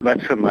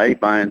Wat vir my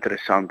baie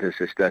interessant is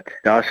dat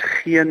daar's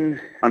geen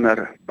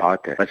ander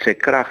bate wat sy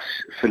krag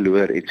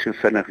verloor en so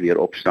vinnig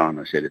weer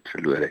opstaan as hy dit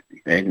verloor het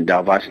nie. En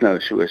daar was nou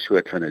so 'n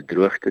soort van 'n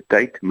droogte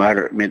tyd,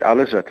 maar met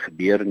alles wat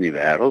gebeur in die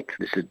wêreld,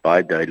 is dit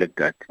baie duidelik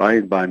dat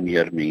baie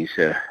meer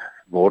mense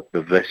word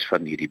bewus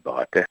van hierdie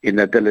bate en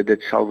dat hulle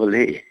dit sal wil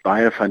hê.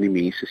 Baie van die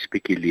mense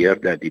spekuleer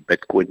dat die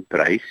Bitcoin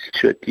prys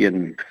so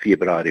teen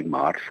Februarie,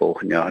 Maart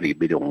volgende jaar hier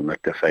by die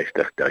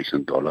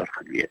 $150,000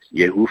 gaan wees.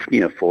 Jy hoef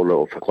nie 'n volle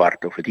of 'n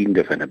kwart of 'n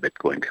tiende van 'n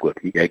Bitcoin te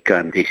koop nie. Jy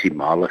kan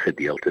desimale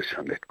gedeeltes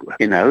van dit koop.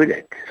 En hou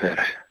dit vir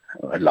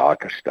 'n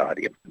later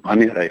stadium.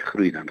 Wanneer hy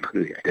groei, dan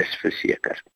groei hy. Dis verseker.